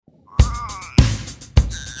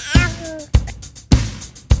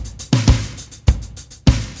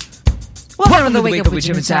Welcome to the Wake Up with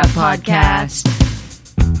Jim and Sam podcast.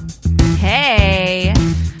 Hey!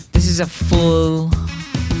 This is a full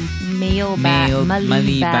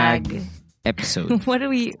Mailbag episode. What do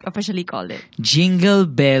we officially call it? Jingle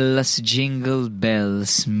bells,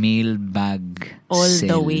 mailbag All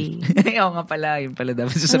sale. the way. Oo nga pala, yun pala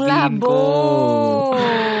dapat sasabihin Labo! ko.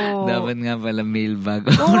 Dapat nga pala mailbag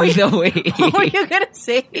all the way. What were you gonna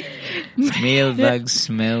say? Mailbag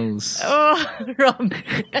smells. Oh, wrong.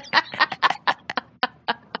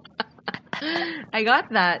 I got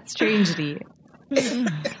that, strangely.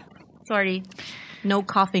 Sorry. No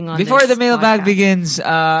coughing on Before this the mailbag podcast. begins,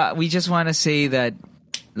 we just want to say that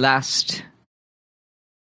last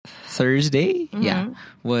Thursday,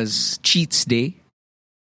 was Cheats Day.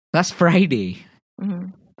 Last Friday,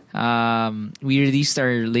 we released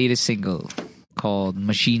our latest single called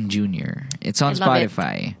Machine Junior. It's on I love it.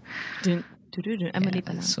 Spotify. Mali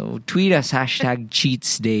pala. So tweet us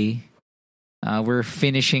 #Cheats Day. We're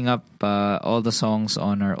finishing up all the songs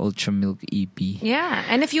on our Ultra Milk EP. Yeah,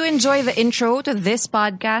 and if you enjoy the intro to this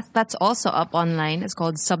podcast, that's also up online. It's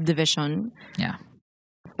called Subdivision Yeah.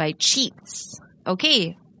 by Cheats.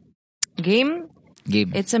 Okay, game.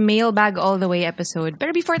 Game. It's a mailbag all the way episode.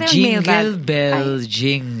 But before the Jingle mailbag, bell,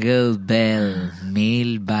 jingle bell,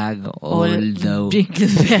 mailbag all the way.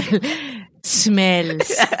 jingle bell smells.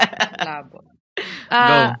 Labo.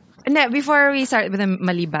 Go. Before we start with the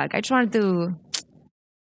malibag, I just wanted to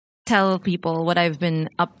tell people what I've been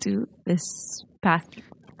up to this past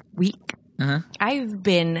week. Uh-huh. I've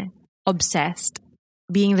been obsessed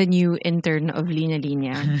being the new intern of Linya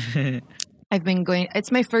Linya. I've been going.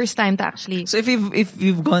 It's my first time to actually. So if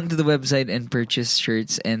you've gone to the website and purchased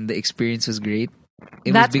shirts and the experience was great,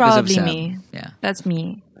 it That's was because probably of Sam. me. Yeah. That's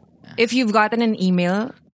me. If you've gotten an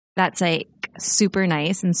email that's like super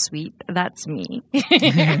nice and sweet, that's me.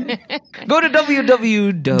 Go to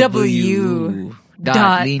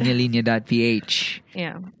www.linyalinya.ph.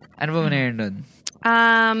 Yeah. Ano ba meron doon?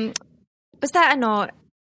 Basta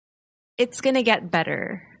it's gonna get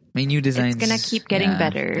better. May new designs. It's gonna keep getting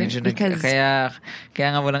better Medyo because kaya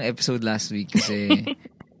nga walang episode last week kasi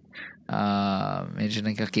medyo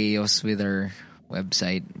nagka-chaos with our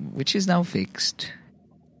website, which is now fixed.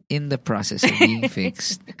 In the process of being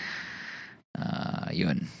fixed.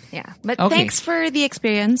 Yun. Yeah. But Okay. thanks for the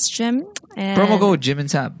experience, Jim. And Promo code Jim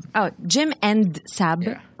and Sab. Oh, Jim and Sab.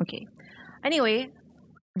 Yeah. Okay. Anyway,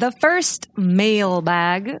 the first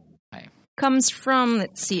mailbag Hi. comes from,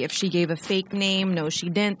 let's see if she gave a fake name. No,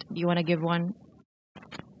 she didn't. Do you want to give one?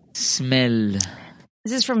 Smell.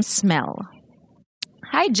 This is from Smell.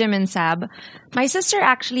 Hi, Jim and Sab. My sister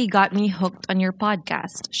actually got me hooked on your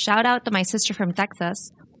podcast. Shout out to my sister from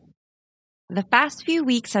Texas. The past few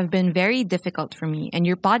weeks have been very difficult for me, and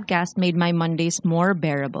your podcast made my Mondays more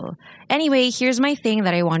bearable. Anyway, here's my thing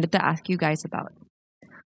that I wanted to ask you guys about.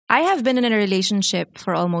 I have been in a relationship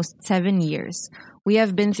for almost 7 years. We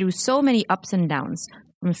have been through so many ups and downs,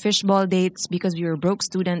 from fishball dates because we were broke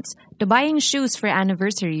students to buying shoes for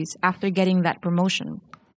anniversaries after getting that promotion.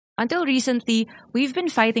 Until recently, we've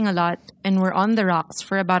been fighting a lot and we're on the rocks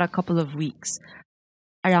for about a couple of weeks.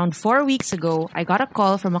 Around 4 weeks ago, I got a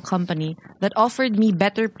call from a company that offered me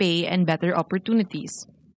better pay and better opportunities.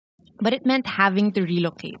 But it meant having to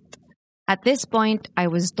relocate. At this point, I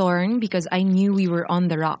was torn because I knew we were on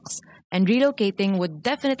the rocks, and relocating would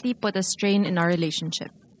definitely put a strain in our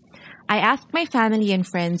relationship. I asked my family and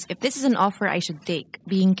friends if this is an offer I should take,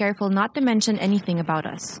 being careful not to mention anything about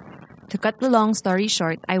us. To cut the long story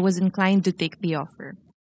short, I was inclined to take the offer.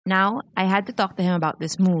 Now, I had to talk to him about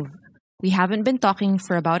this move. We haven't been talking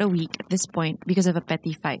for about a week at this point because of a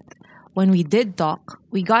petty fight. When we did talk,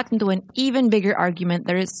 we got into an even bigger argument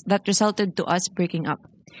that resulted to us breaking up.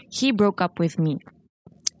 He broke up with me.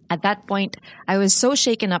 At that point, I was so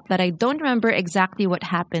shaken up that I don't remember exactly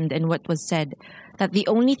what happened and what was said, that the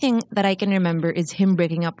only thing that I can remember is him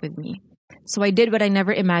breaking up with me. So I did what I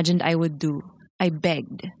never imagined I would do. I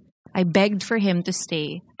begged. I begged for him to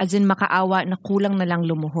stay, as in makaawa na kulang na lang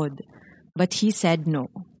lumuhod. But he said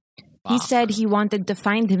no. He said he wanted to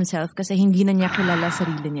find himself kasi hindi na niya kilala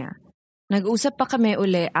sarili niya. Nag-usap pa kami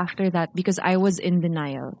uli after that because I was in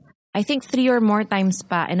denial. I think 3 or more times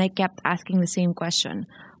pa and I kept asking the same question.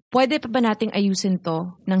 Pwede pa ba nating ayusin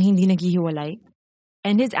to nang hindi naghihiwalay?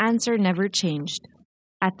 And his answer never changed.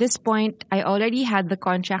 At this point, I already had the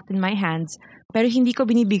contract in my hands pero hindi ko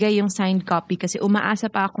binibigay yung signed copy kasi umaasa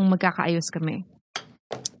pa akong magkakaayos kami.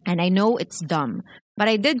 And I know it's dumb, but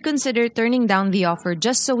I did consider turning down the offer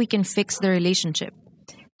just so we can fix the relationship.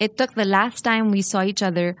 It took the last time we saw each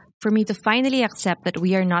other for me to finally accept that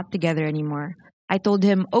we are not together anymore. I told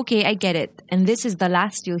him, okay, I get it, and this is the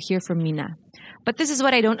last you'll hear from me na. But this is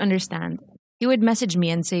what I don't understand. He would message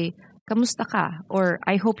me and say, kamusta ka? Or,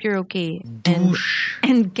 I hope you're okay.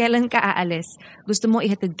 And kailan ka aalis? Gusto mo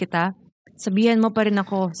ihatid kita? Sabihan mo pa rin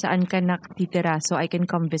ako saan ka nakatitira so I can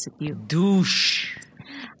come visit you. Douche.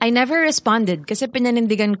 I never responded kasi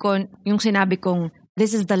pinanindigan ko yung sinabi kong,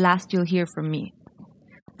 this is the last you'll hear from me.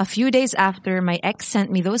 A few days after my ex sent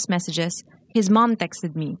me those messages, his mom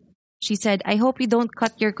texted me. She said, I hope you don't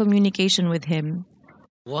cut your communication with him.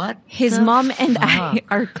 What? His mom and I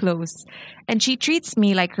are close, and she treats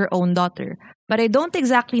me like her own daughter, but I don't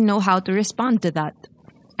exactly know how to respond to that.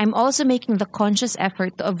 I'm also making the conscious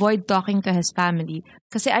effort to avoid talking to his family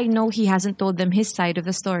kasi I know he hasn't told them his side of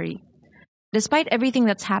the story. Despite everything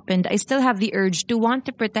that's happened, I still have the urge to want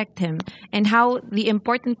to protect him and how the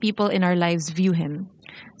important people in our lives view him.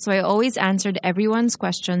 So I always answered everyone's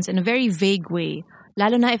questions in a very vague way,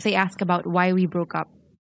 lalo na if they ask about why we broke up.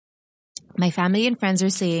 My family and friends are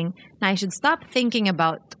saying na I should stop thinking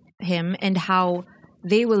about him and how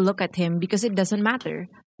they will look at him because it doesn't matter.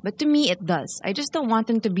 But to me, it does. I just don't want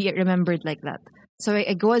him to be remembered like that. So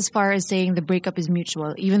I go as far as saying the breakup is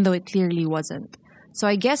mutual, even though it clearly wasn't. So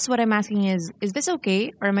I guess what I'm asking is this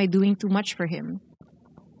okay or am I doing too much for him?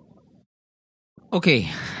 Okay.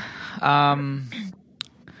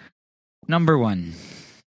 Number one.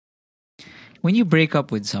 When you break up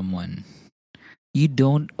with someone, you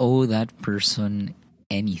don't owe that person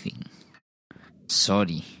anything.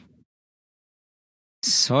 Sorry.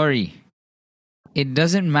 It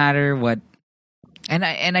doesn't matter what, and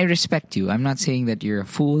I respect you. I'm not saying that you're a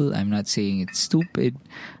fool. I'm not saying it's stupid.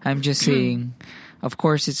 I'm just saying, of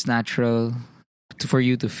course, it's natural for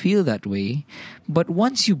you to feel that way. But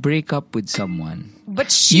once you break up with someone,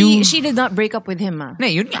 but she did not break up with him. Ne,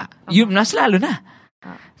 yun nga. Yun, mas lalo na.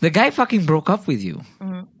 The guy fucking broke up with you.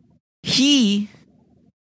 Mm-hmm. He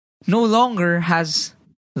no longer has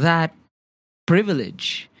that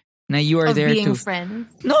privilege. Now you are of there being to friends.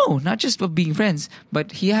 No, not just of being friends,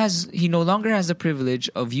 but he no longer has the privilege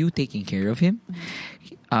of you taking care of him,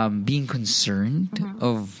 being concerned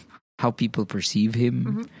of how people perceive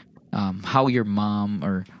him, how your mom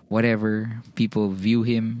or whatever people view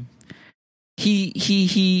him.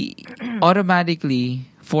 He automatically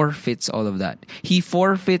forfeits all of that. He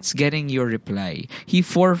forfeits getting your reply. He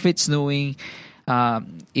forfeits knowing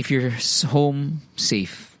if you're home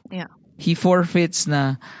safe. Yeah. He forfeits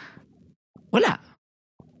na wala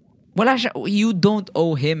siya. You don't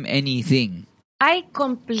owe him anything. I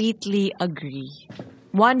completely agree.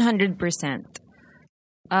 100%.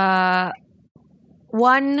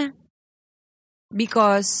 One,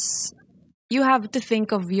 because you have to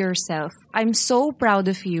think of yourself. I'm so proud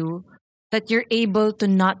of you that you're able to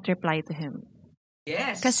not reply to him.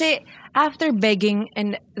 Yes. Kasi after begging,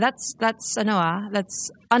 and that's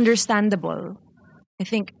understandable. I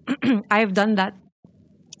think I've done that.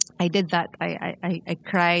 I did that. I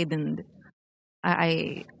cried and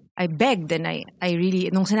I begged and I really,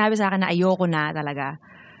 nung sinabi sa akin na ayoko na talaga,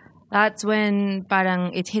 that's when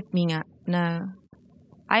parang it hit me nga na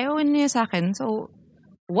ayaw niya sa akin. So,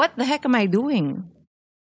 what the heck am I doing?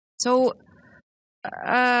 So,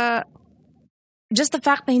 just the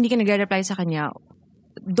fact na hindi ka nag-reply sa kanya,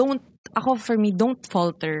 don't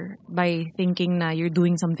falter by thinking na you're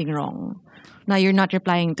doing something wrong. Na you're not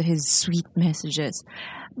replying to his sweet messages.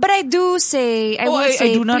 But I do say, I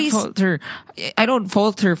do not please, falter. I don't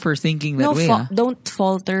falter for thinking that way. Don't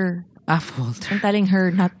falter. Falter. I'm telling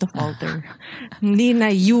her not to falter. Hindi na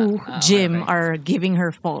you, Jim, okay. are giving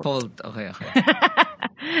her fault. Fault. Okay.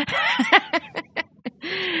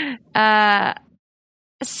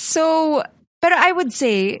 So, pero I would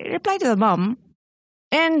say, reply to the mom.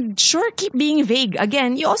 And sure, keep being vague.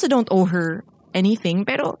 Again, you also don't owe her anything.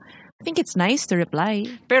 Pero I think it's nice to reply.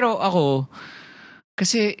 Pero ako,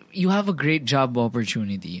 kasi you have a great job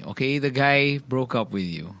opportunity. Okay? The guy broke up with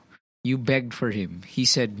you. You begged for him. He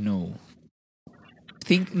said no.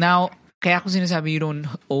 Think now, kaya ako sinasabi you don't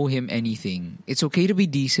owe him anything. It's okay to be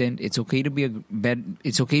decent. It's okay to be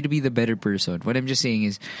it's okay to be the better person. What I'm just saying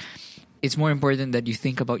is, it's more important that you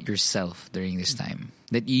think about yourself during this time.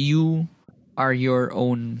 That you are your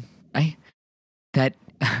own. That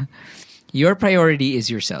your priority is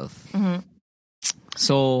yourself. Mm-hmm.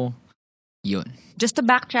 So, yun. Just to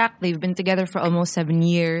backtrack, they've been together for almost 7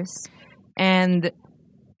 years. And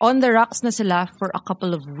on the rocks na sila for a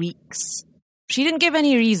couple of weeks. She didn't give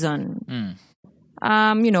any reason.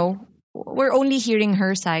 We're only hearing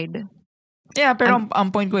her side. Yeah, pero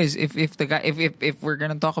ang point ko is if the guy if we're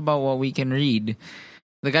gonna talk about what we can read,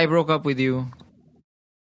 the guy broke up with you.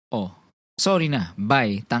 Oh, sorry na,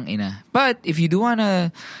 bye, tangina. But if you do wanna,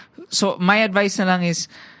 so my advice na lang is,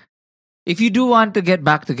 if you do want to get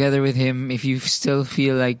back together with him, if you still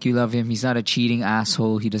feel like you love him, he's not a cheating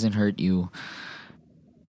asshole, he doesn't hurt you,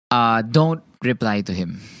 don't reply to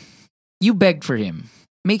him. You beg for him.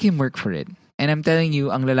 Make him work for it. And I'm telling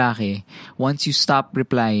you, ang lalaki, once you stop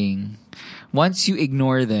replying, once you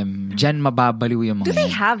ignore them, dyan mababaliw yung mga Do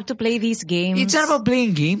they yan. have to play these games? It's not about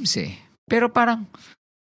playing games eh. Pero parang,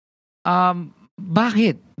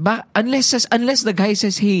 bakit? Unless the guy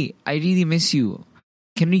says, hey, I really miss you.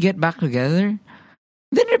 Can we get back together?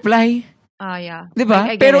 Then reply. Yeah. Diba?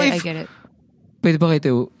 I get Pero it, if, I get it. pwede ba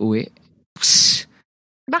kayo uwi? Psst.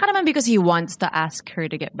 Baka naman because he wants to ask her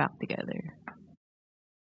to get back together.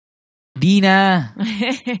 Di na.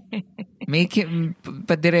 Make him,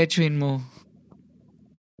 padiretsuin mo.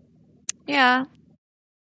 Yeah.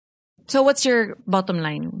 So what's your bottom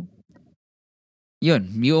line?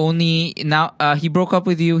 Yun. You only, now, he broke up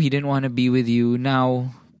with you, he didn't want to be with you.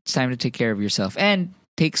 Now, it's time to take care of yourself. And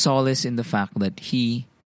take solace in the fact that he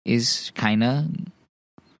is kinda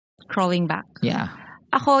Crawling back. yeah.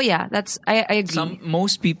 Ako, yeah, I agree.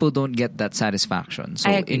 Most people don't get that satisfaction, so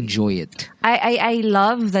I agree. enjoy it. I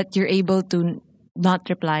love that you're able to not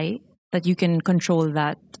reply, that you can control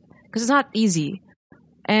that. Because it's not easy.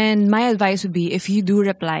 And my advice would be, if you do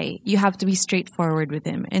reply, you have to be straightforward with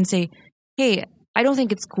him and say, hey, I don't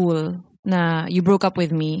think it's cool na you broke up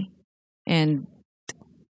with me. And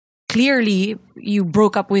clearly, you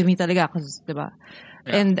broke up with me talaga. 'Cause, diba?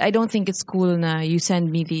 Yeah. And I don't think it's cool na you send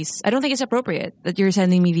me these. I don't think it's appropriate that you're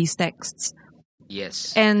sending me these texts.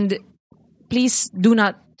 Yes. And please do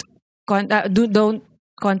not don't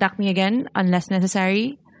contact me again unless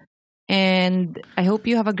necessary. And I hope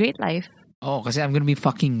you have a great life. Oh, kasi I'm gonna be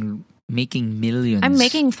fucking making millions. I'm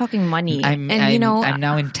making fucking money. I'm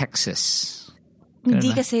now in Texas. Hindi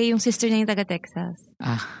Ganun ba? kasi yung sister niya yung taga Texas.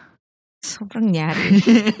 Sobrang nyari.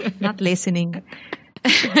 Not listening.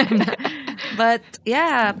 But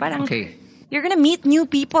yeah, parang Okay. you're gonna meet new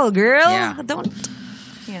people, girl. Yeah.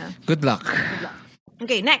 Yeah. Good luck.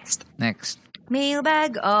 Okay, next.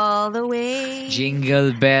 Mailbag all the way.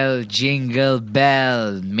 Jingle bell,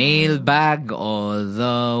 mailbag all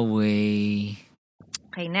the way.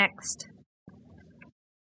 Okay, next.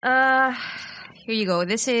 Here you go.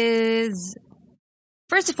 This is...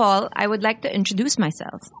 First of all, I would like to introduce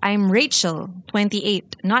myself. I'm Rachel,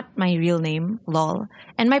 28, not my real name, lol.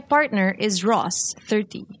 And my partner is Ross,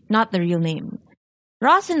 30, not the real name.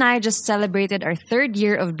 Ross and I just celebrated our 3rd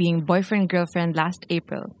year of being boyfriend-girlfriend last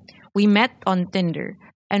April. We met on Tinder,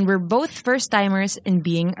 and we're both first-timers in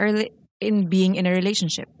being in a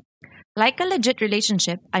relationship. Like a legit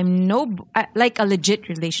relationship, I'm no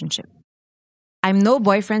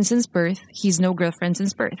boyfriend since birth. He's no girlfriend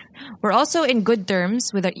since birth. We're also in good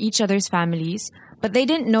terms with each other's families, but they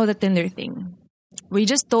didn't know the Tinder thing. We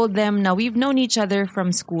just told them now we've known each other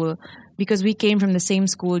from school because we came from the same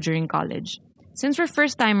school during college. Since we're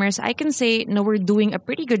first-timers, I can say no, we're doing a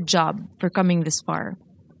pretty good job for coming this far.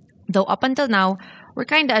 Though up until now, we're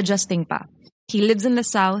kinda adjusting pa. He lives in the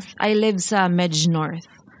south, I live sa Medj North.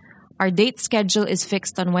 Our date schedule is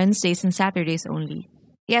fixed on Wednesdays and Saturdays only.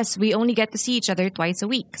 Yes, we only get to see each other twice a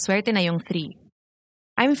week. Swerte na yung 3.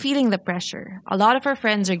 I'm feeling the pressure. A lot of our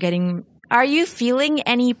friends are getting... Are you feeling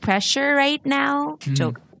any pressure right now?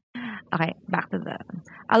 Joke. Okay, back to the...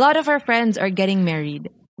 A lot of our friends are getting married.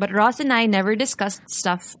 But Ross and I never discussed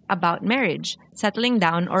stuff about marriage, settling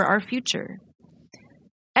down, or our future.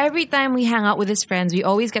 Every time we hang out with his friends, we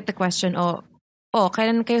always get the question,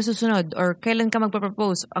 kailan kayo susunod? Or kailan ka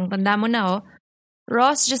magpapropose? Ang tanda mo na,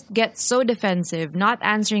 Ross just gets so defensive, not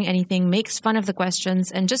answering anything, makes fun of the questions,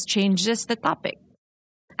 and just changes the topic.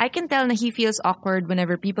 I can tell that he feels awkward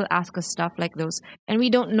whenever people ask us stuff like those, and we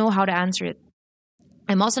don't know how to answer it.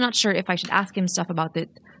 I'm also not sure if I should ask him stuff about it,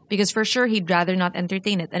 because for sure he'd rather not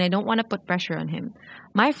entertain it, and I don't want to put pressure on him.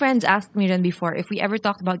 My friends asked me then before if we ever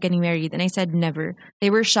talked about getting married, and I said never. They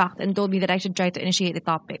were shocked and told me that I should try to initiate the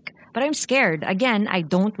topic. But I'm scared. Again, I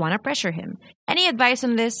don't want to pressure him. Any advice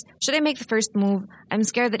on this? Should I make the first move? I'm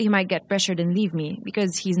scared that he might get pressured and leave me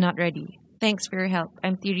because he's not ready. Thanks for your help.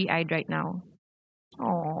 I'm teary-eyed right now.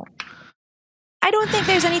 Oh, I don't think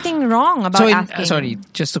there's anything wrong about asking. Sorry,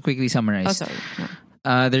 just to quickly summarize. Oh, sorry.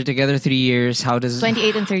 No. They're together 3 years. How does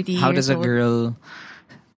 28 and 30 How years does a old. girl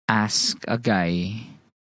ask a guy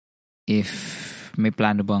if may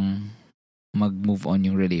plano bang mag-move on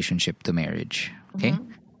yung relationship to marriage? Okay? Mhm.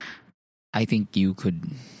 I think you could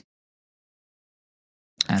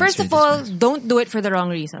answer First of all, don't do it for the wrong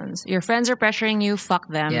reasons. Your friends are pressuring you. Fuck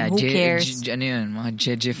them. yeah, Who cares? ano yun, mga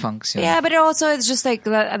JJ funks yun. Yeah, but also it's just like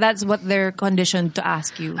that's what they're conditioned to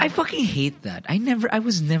ask you. I fucking hate that. I nagawa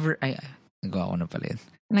ko na pala yun.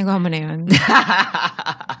 Nagawa mo na yun.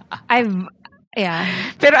 Yeah.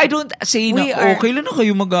 Pero I don't say na, kailan na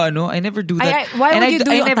kayo mag-ano? I never do that. Why would you do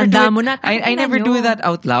it? I never do that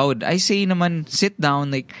out loud. I say naman, sit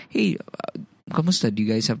down, like, hey, kamusta? Do you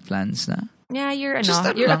guys have plans na? Yeah, you're just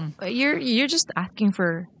asking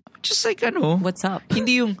for just like what's up?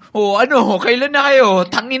 Hindi yung kailan na kayo?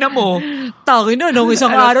 Tangina mo. Tangina nung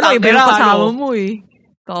isang araw lang iba yung kasama mo eh.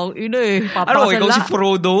 Tangina eh. Papakasal ikaw si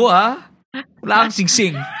Frodo ha? Wala kang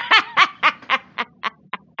sing-sing.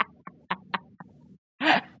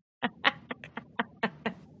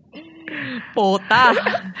 Pota.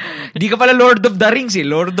 Di ka pala Lord of the Rings eh.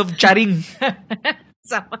 Lord of Charing.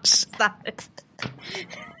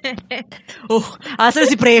 Asan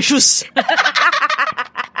si Precious?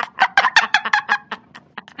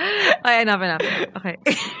 Okay, enough. Okay.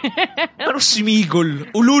 Ano Smigol?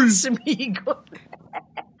 Ulul. Smigol.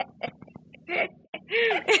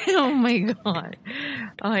 Oh my God.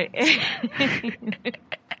 Okay.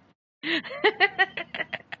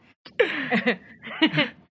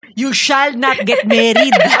 You shall not get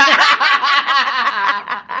married.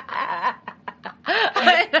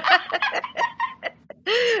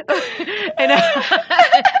 Enough.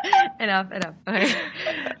 Okay.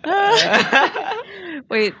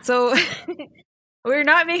 Wait, so we're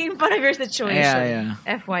not making fun of your situation. Yeah.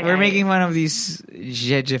 FYI. We're making fun of these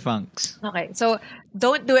jeje funks. Okay, so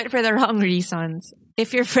don't do it for the wrong reasons.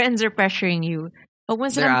 If your friends are pressuring you,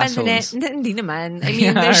 they're assholes. Hindi naman. I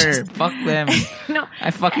mean, they're just... Fuck them. No,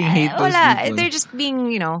 I fucking hate those people. They're just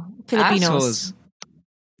being, Filipinos. Assholes.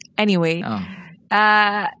 Anyway. Oh.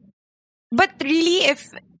 But really, if,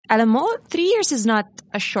 alam mo, 3 years is not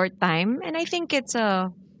a short time. And I think it's I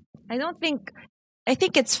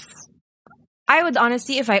would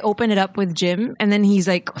honestly, if I open it up with Jim, and then he's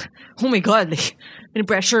like, oh my God, like,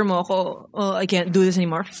 pressure mo ako, I can't do this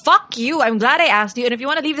anymore. Fuck you. I'm glad I asked you. And if you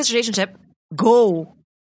want to leave this relationship, go.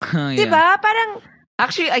 Yeah. Diba? Parang,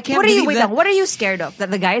 actually, I can't believe that. What are you scared of?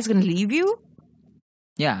 That the guy is going to leave you?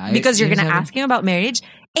 Yeah. Because you're going to ask him about marriage?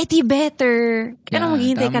 Di better. Anong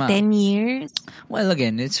maghihintay ka 10 years? Well,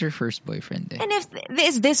 again, it's her first boyfriend. And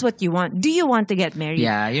is this what you want? Do you want to get married?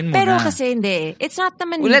 Yeah, yun muna. Pero kasi hindi. It's not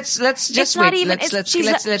naman... Well, let's just wait.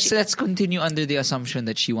 Let's continue under the assumption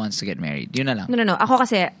that she wants to get married. Yun na lang. No. Ako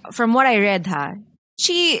kasi, from what I read,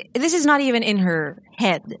 this is not even in her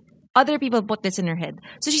head. Other people put this in her head.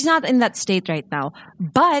 So she's not in that state right now.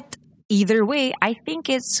 But either way, I think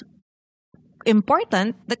it's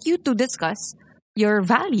important that you two discuss your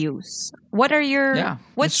values. What are your ano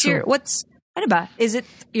ba? Is it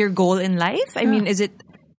your goal in life? I mean, is it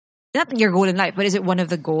not your goal in life, but is it one of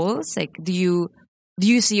the goals? Like, do you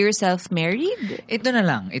see yourself married? Ito na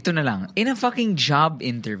lang. In a fucking job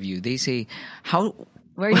interview, they say,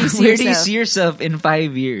 where do you see yourself in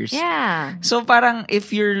 5 years? Yeah. So parang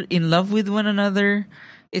if you're in love with one another,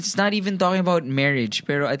 it's not even talking about marriage,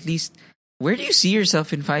 pero at least where do you see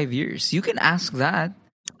yourself in 5 years? You can ask that.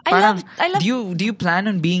 I love. Do you plan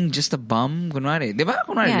on being just a bum? Kunwari, diba?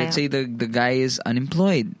 Let's say the guy is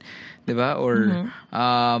unemployed, diba? Or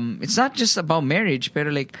it's not just about marriage, pero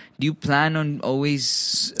like, do you plan on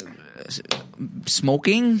always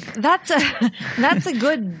smoking? That's a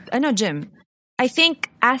good. I know, Jim. I think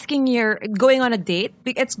going on a date,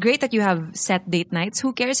 it's great that you have set date nights.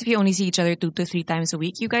 Who cares if you only see each other 2 to 3 times a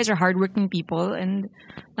week? You guys are hardworking people, and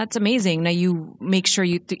that's amazing. Now you make sure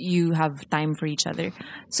you have time for each other.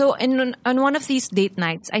 So on one of these date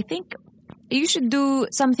nights, I think you should do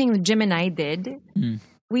something that Jim and I did.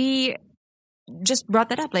 We just brought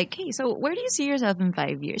that up, like, hey, so where do you see yourself in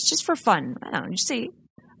 5 years? Just for fun. I don't know, just say,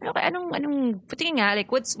 puting nga,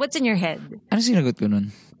 like, what's in your head? Ano sinagot ko nun?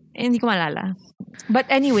 Hindi ko malala.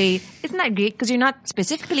 But anyway, isn't that great? Because you're not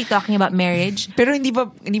specifically talking about marriage. Pero hindi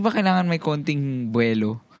ba kailangan may konting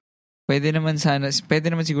buwelo? Pwede naman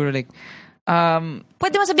siguro like,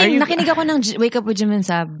 pwede mo sabihin, nakinig ako ng Wake Up with Jim and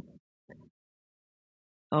Sab.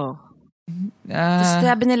 Oh. Tapos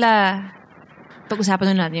sabi nila,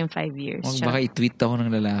 pag-usapan natin yung 5 years. Baka i-tweet ako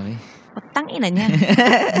ng lalaki. Tangina niya.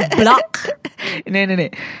 Block.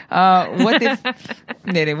 Hindi.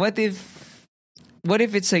 What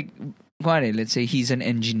if it's like, let's say he's an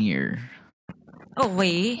engineer. Oh,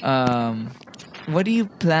 wait. What do you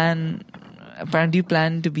plan? Do you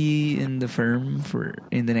plan to be in the firm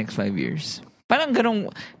in the next 5 years? Parang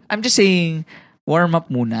ganong, I'm just saying, warm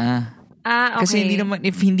up muna. Okay. Kasi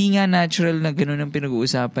if hindi nga natural na ganun ang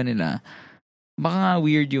pinag-uusapan nila, baka nga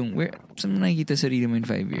weird yung, saan mo nakikita sarili mo in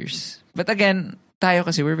 5 years? But again, tayo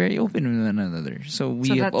kasi we're very open with one another. So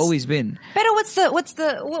we have always been. Pero what's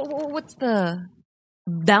the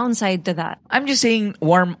downside to that? I'm just saying,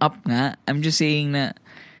 warm up nga. I'm just saying na,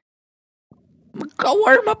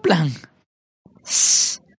 magka-warm up lang.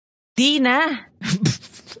 Di na.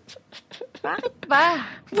 Bakit ba?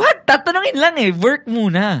 What? Tatanungin lang eh. Work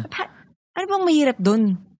muna. Ano bang mahirap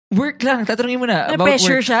dun? Work lang. Tatanungin mo na. About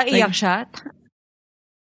pressure work. Siya? Iyak siya?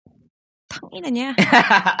 Tangina niya.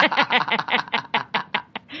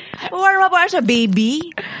 Warm up siya, baby.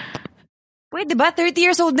 Pwede ba? 30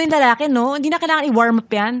 years old na yung lalaki, no? Hindi na kailangan i-warm up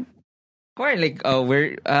yan. Or like,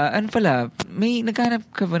 ano pala, may naghanap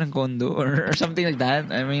ka ba ng condo or something like that?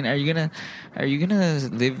 I mean, are you gonna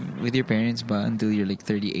live with your parents ba until you're like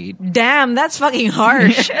 38? Damn, that's fucking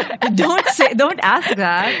harsh. Don't ask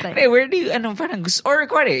that. Like, hey, where do you, parang gusto, or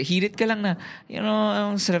kwari, hirit ka lang na,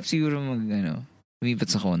 ang sarap siguro lumipat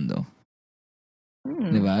sa condo.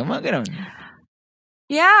 Diba? Mga ganun.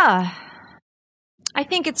 Yeah. I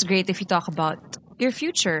think it's great if you talk about your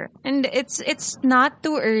future. And it's not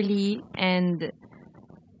too early, and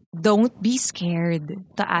don't be scared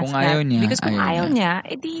to ask kung that. Ayaw niya, because kung ayaw niya,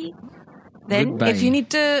 then goodbye. If you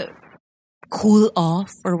need to cool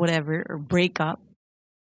off or whatever, or break up.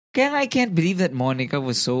 Kaya I can't believe that Monica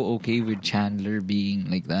was so okay with Chandler being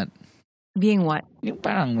like that. Being what? Yung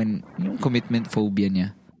parang yung commitment phobia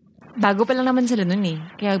niya. Bago pa lang naman sila nun eh.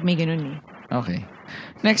 Kaya may ganun eh. Okay.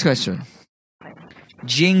 Next question.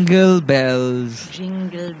 Jingle bells.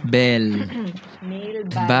 Jingle bell.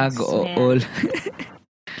 Mailbag Bag all.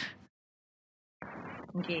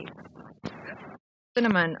 Okay. Ito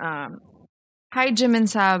naman, hi Jim and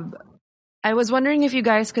Sab. I was wondering if you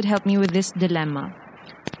guys could help me with this dilemma.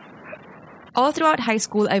 All throughout high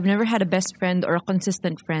school, I've never had a best friend or a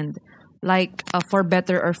consistent friend, like a for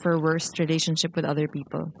better or for worse relationship with other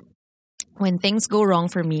people. When things go wrong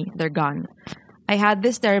for me, they're gone. I had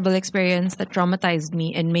this terrible experience that traumatized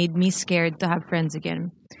me and made me scared to have friends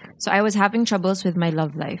again. So I was having troubles with my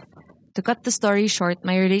love life. To cut the story short,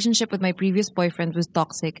 my relationship with my previous boyfriend was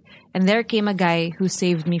toxic, and there came a guy who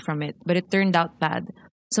saved me from it, but it turned out bad.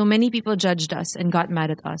 So many people judged us and got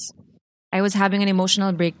mad at us. I was having an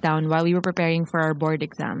emotional breakdown while we were preparing for our board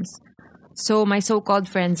exams. So my so-called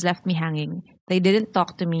friends left me hanging. They didn't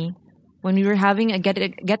talk to me. When we were having a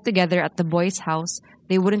get-together at the boys' house,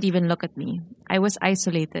 they wouldn't even look at me. I was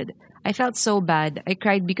isolated. I felt so bad. I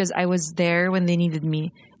cried because I was there when they needed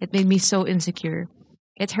me. It made me so insecure.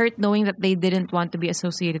 It hurt knowing that they didn't want to be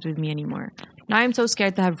associated with me anymore. Now I'm so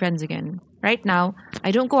scared to have friends again. Right now,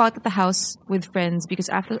 I don't go out of the house with friends because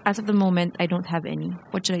as of the moment, I don't have any.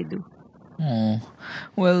 What should I do? Oh,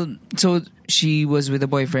 well, so she was with a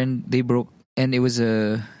boyfriend. They broke, and it was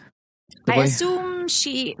a. I assume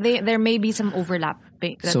there may be some overlap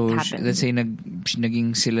that happened. Let's say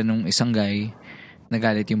naging sila nung isang guy,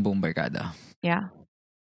 nagalit yung buong barkada. Yeah.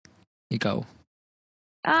 Ikaw?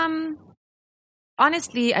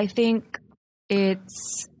 Honestly, I think it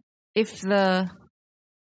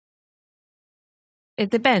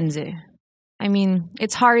depends eh. I mean,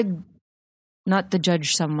 it's hard not to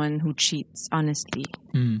judge someone who cheats, honestly.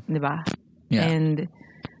 Diba? Yeah. And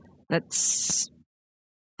that's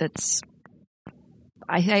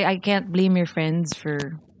I can't blame your friends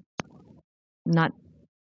for not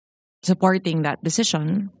supporting that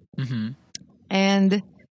decision. Mm-hmm. And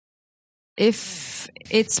if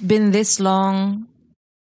it's been this long,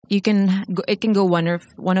 it can go one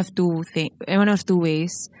of two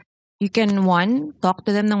ways. You can, one, talk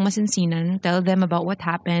to them ng masinsinan, tell them about what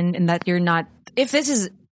happened, and that you're not. If this is,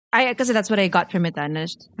 because that's what I got from it,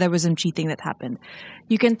 there was some cheating that happened.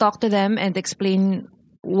 You can talk to them and explain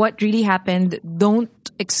what really happened. Don't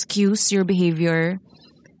excuse your behavior,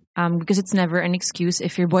 because it's never an excuse.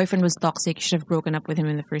 If your boyfriend was toxic, you should have broken up with him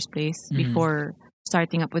in the first place before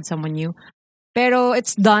starting up with someone new. Pero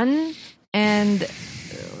it's done, and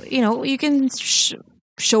you can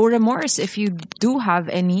show remorse if you do have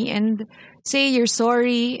any, and say you're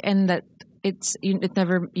sorry and that you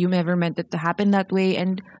never meant it to happen that way.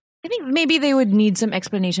 And I think maybe they would need some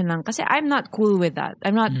explanation lang, kasi I'm not cool with that.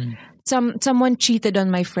 I'm not someone cheated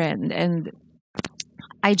on my friend, and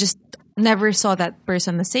I just never saw that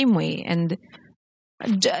person the same way. And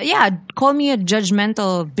yeah, call me a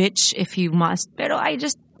judgmental bitch if you must. Pero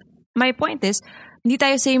my point is, hindi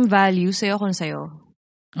tayo same value sa'yo kung sa'yo.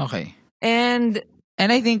 Okay. And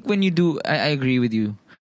I think when you do, I agree with you.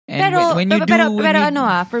 And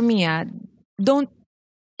for me, don't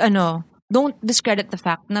discredit the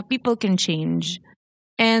fact that people can change.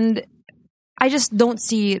 And I just don't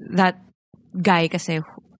see that guy kasi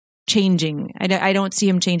changing. I don't see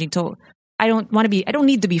him changing. So I don't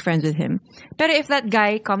need to be friends with him. Pero if that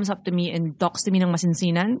guy comes up to me and talks to me ng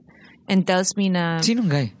masinsinan and tells me na... Sinong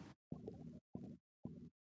guy?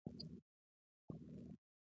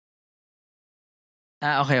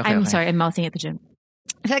 Okay. I'm sorry, I'm mouthing at the gym.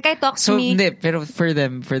 If that guy talks to me... Hindi, pero for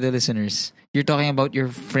the listeners, you're talking about your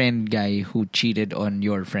friend guy who cheated on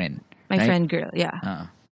your friend. My right? friend girl, yeah.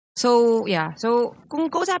 So, yeah. So, kung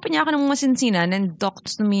kausapin niya ako ng masinsinan and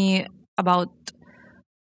talks to me about,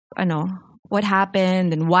 what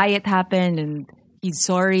happened and why it happened and he's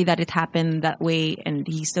sorry that it happened that way and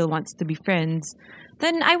he still wants to be friends,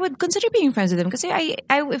 then I would consider being friends with him. Kasi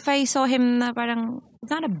if I saw him na parang,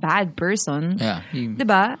 he's not a bad person. Yeah.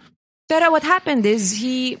 Diba? Pero what happened is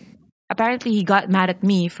he got mad at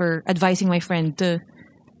me for advising my friend to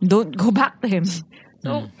don't go back to him.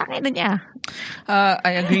 So, pangit na niya.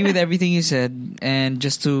 I agree with everything you said. And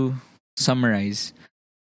just to summarize,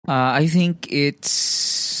 I think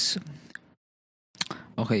it's...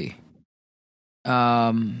 Okay.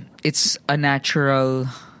 It's a natural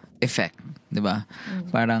effect. Diba?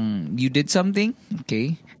 Parang, you did something,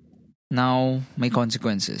 okay? Now, may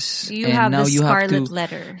consequences. You have the scarlet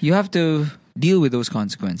letter. You have to deal with those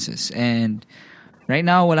consequences. And right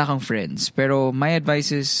now, wala kang friends. Pero my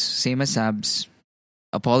advice is, same as Sab's,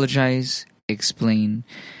 apologize, explain,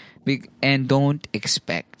 and don't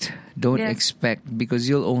expect. Don't expect because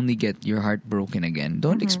you'll only get your heart broken again.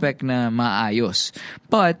 Don't expect na maayos.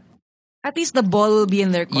 But at least the ball will be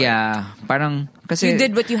in their court. Yeah, parang kasi you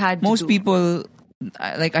did what you had to most do. People,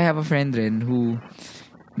 like I have a friend rin who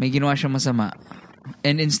may ginawa siya masama,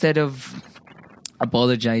 and instead of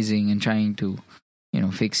apologizing and trying to,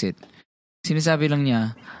 fix it, sinasabi lang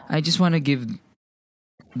niya, I just want to give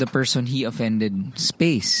the person he offended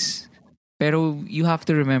space. Pero you have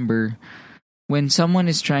to remember, when someone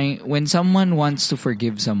wants to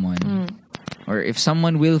forgive someone, or if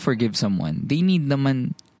someone will forgive someone, they need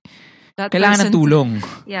naman that kailangan ng tulong.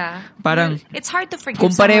 Yeah. Parang it's hard to forgive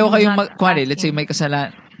kung pareho kayong let's let's say may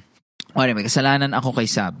kasalanan ako kay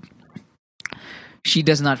Sab. She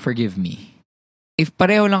does not forgive me. If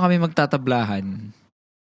pareho lang kami magtatablahan,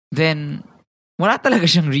 then wala talaga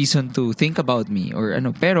siyang reason to think about me or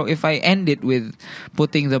ano. Pero if I end it with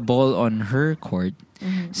putting the ball on her court,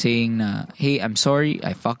 saying na, hey, I'm sorry,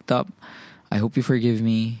 I fucked up. I hope you forgive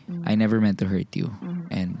me. I never meant to hurt you.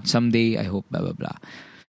 And someday, I hope blah, blah, blah.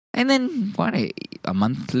 And then, a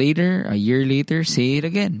month later, a year later, say it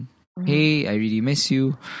again. Hey, I really miss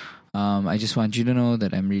you. I just want you to know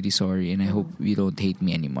that I'm really sorry and I hope you don't hate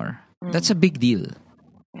me anymore. That's a big deal.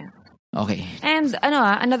 Yeah. Okay. And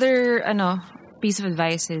another piece of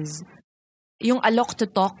advice is yung alok to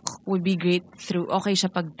talk would be great through okay siya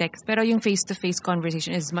pag text, pero yung face-to-face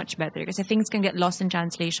conversation is much better kasi things can get lost in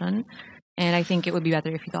translation and I think it would be better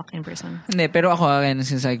if you talk in person. Hindi, pero ako ang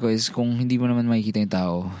sinasabi ko is kung hindi mo naman makikita yung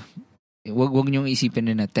tao, wag niyong isipin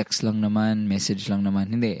din na text lang naman, message lang naman.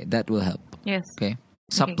 Hindi, that will help. Yes. Okay?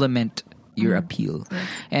 Supplement your appeal. Yes.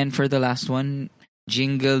 And for the last one,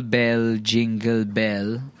 jingle bell, jingle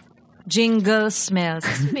bell. Jingle smells.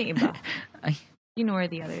 May iba. Ay. You know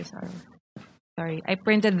where the others are. Sorry, I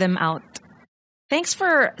printed them out. Thanks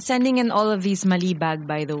for sending in all of these malibag,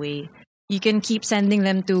 by the way. You can keep sending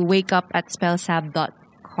them to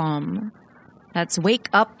wakeup@spellsab.com. That's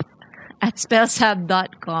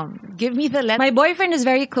wakeup@spellsab.com. Give me the letter. My boyfriend is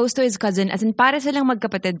very close to his cousin, as in para silang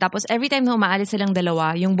magkapatid. Tapos every time na umaalis silang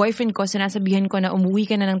dalawa, yung boyfriend ko, sinasabihan ko na umuwi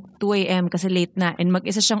ka na ng 2 a.m. kasi late na and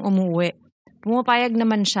mag-isa siyang umuwi. Pumapayag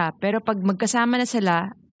naman siya, pero pag magkasama na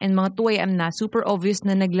sila, and mga 2 a.m. na, super obvious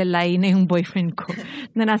na naglalay na yung boyfriend ko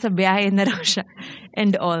na nasa biyahe na raw siya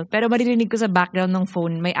and all. Pero maririnig ko sa background ng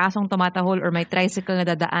phone, may asong tumatahol or may tricycle na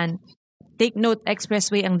dadaan. Take note,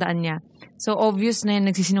 expressway ang daan niya. So, obvious na yun,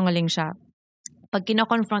 nagsisinungaling siya. Pag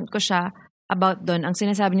kino-confront ko siya about doon, ang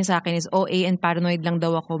sinasabi niya sa akin is OA and paranoid lang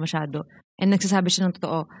daw ako masyado. And nagsasabi siya ng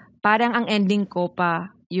totoo. Parang ang ending ko pa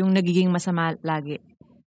yung nagiging masama lagi.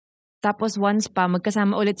 Tapos once pa,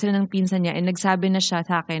 magkasama ulit sila ng pinsan niya and nagsabi na siya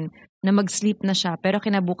sa akin na mag-sleep na siya. Pero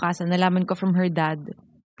kinabukasan, nalaman ko from his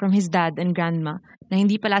dad and grandma, na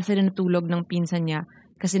hindi pala sila natulog ng pinsan niya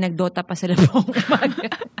kasi nagdota pa sila buong umaga.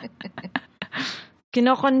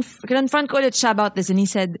 Kinonfront ko ulit siya about this and he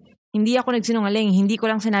said, hindi ako nagsinungaling, hindi ko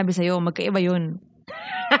lang sinabi sa'yo, magkaiba yun.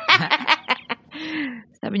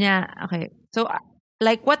 Sabi niya, okay. So,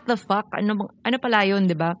 like, what the fuck? Ano pala yun,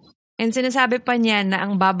 di ba? And sinasabi pa niya na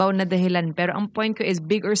ang babaw na dahilan. Pero ang point ko is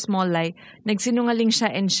big or small lie. Nagsinungaling siya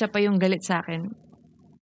and siya pa yung galit sa akin.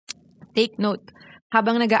 Take note,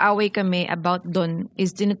 habang nag-aaway kami about doon,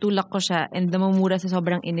 is tinutulak ko siya and namumura sa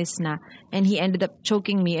sobrang inis na. And he ended up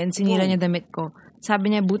choking me and sinira niya damit ko.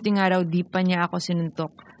 Sabi niya, buti nga raw, di pa niya ako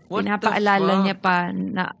sinuntok. What the Pinapaalala fuck? niya pa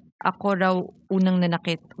na ako raw unang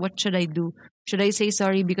nanakit. What should I do? Should I say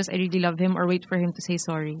sorry because I really love him or wait for him to say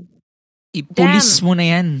sorry? Ipulis mo na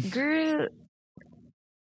yan. Girl,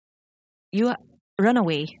 you run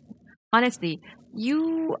away. Honestly,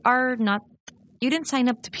 you didn't sign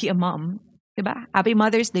up to be a mom. Diba? Happy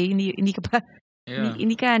Mother's Day. Hindi ka pa, Yeah.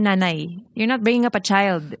 hindi ka nanay. You're not bringing up a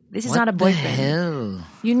child. This is What not a boyfriend. the hell?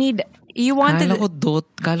 You wanted,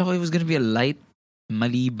 Kala ko it was gonna be a light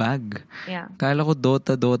malibag. yeah. Kala ko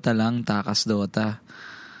Dota lang, takas Dota.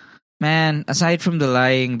 Man, aside from the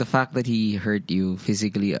lying, the fact that he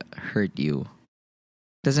physically hurt you,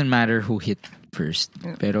 doesn't matter who hit first.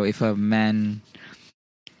 Yeah. Pero if a man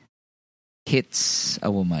hits a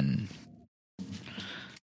woman,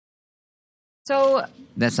 So,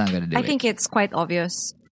 that's not gonna do I it. think it's quite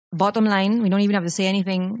obvious. Bottom line, we don't even have to say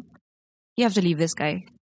anything. You have to leave this guy.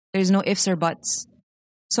 There's no ifs or buts.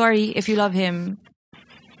 Sorry, if you love him,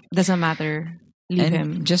 doesn't matter. Leave And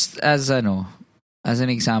him. just as an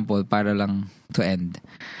example, para lang to end.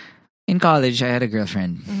 In college, I had a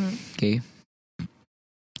girlfriend. Mhm. Okay,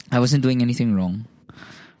 I wasn't doing anything wrong,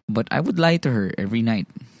 but I would lie to her every night.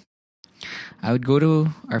 I would go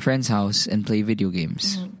to our friend's house and play video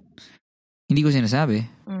games. Mhm. Hindi ko sinasabi.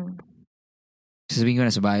 Mm. Sasabihin ko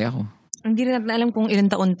na sa bahay ako. Hindi rin natin alam kung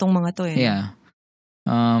ilang taon tong mga to eh. Yeah.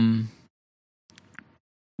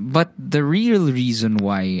 But the real reason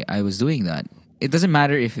why I was doing that, it doesn't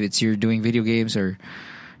matter if it's you're doing video games or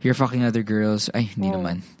you're fucking other girls. Ay, hindi Oh.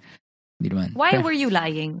 naman. Hindi naman. Why Pero, were you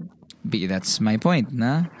lying? that's my point,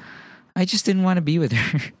 na? I just didn't want to be with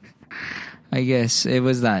her. I guess it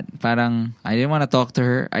was that. Parang, I didn't want to talk to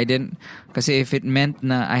her. I didn't, kasi if it meant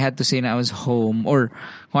na I had to say na I was home, or,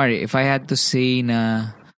 if I had to say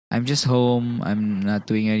na I'm just home, I'm not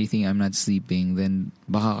doing anything, I'm not sleeping, then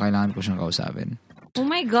baka kailangan ko siyang kausapin. Oh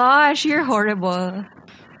my gosh, you're horrible.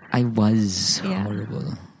 I was Yeah.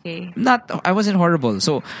 horrible. Okay. I wasn't horrible.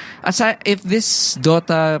 So, aside, if this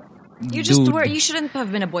Dota You just dude, were. You shouldn't have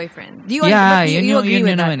been a boyfriend. You you agree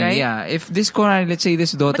with that, naman eh. right? Yeah, if this let's say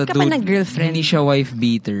this Dota Ba't ka pa dude, nag-girlfriend? hindi siya wife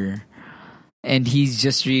beater, and he's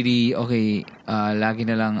just really okay. Lagi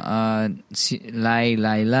na lang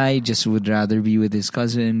lie. Just would rather be with his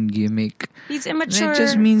cousin. Gimmick. He's That immature.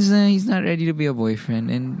 just means that he's not ready to be a boyfriend,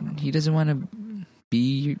 and he doesn't want to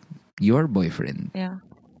be your boyfriend. Yeah.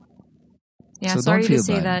 Yeah. So sorry don't to feel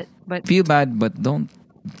say bad. that, but Feel bad, but don't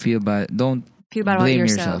feel bad. Don't feel bad about blame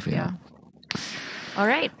yourself. yourself. Yeah. All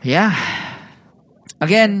right. Yeah.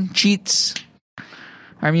 Again, Cheats.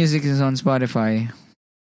 Our music is on Spotify.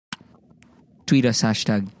 Tweet us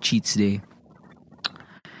 #CheatsDay.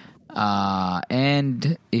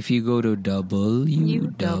 And if you go to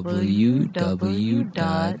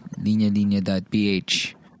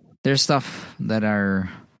www.linyalinya.ph, there's stuff that are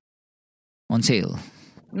on sale.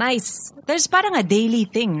 Nice. There's parang a daily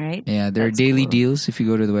thing, right? Yeah, there are That's daily cool. deals if you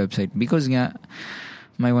go to the website. Because nga,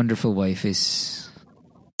 my wonderful wife is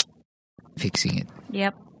fixing it.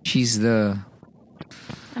 Yep. She's the...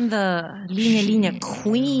 I'm the linya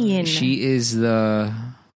queen. She is the...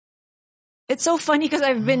 It's so funny because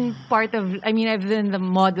I've been I've been the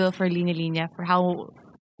model for Linya Linya for how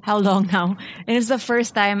long now? And it's the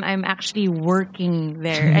first time I'm actually working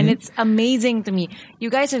there. And it's amazing to me. You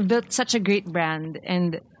guys have built such a great brand.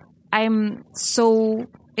 And it's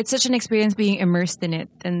such an experience being immersed in it.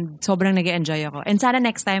 And sobrang nag-enjoy ako. And sana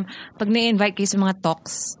next time, pag na-invite kayo sa mga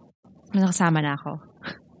talks, nakasama na ako.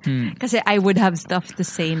 Kasi I would have stuff to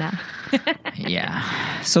say na. Yeah.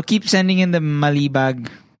 So keep sending in the malibag.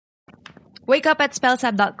 Wake up at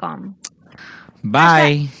spellsab.com.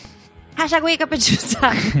 Bye. #wake up at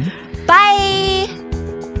Jusab. Bye!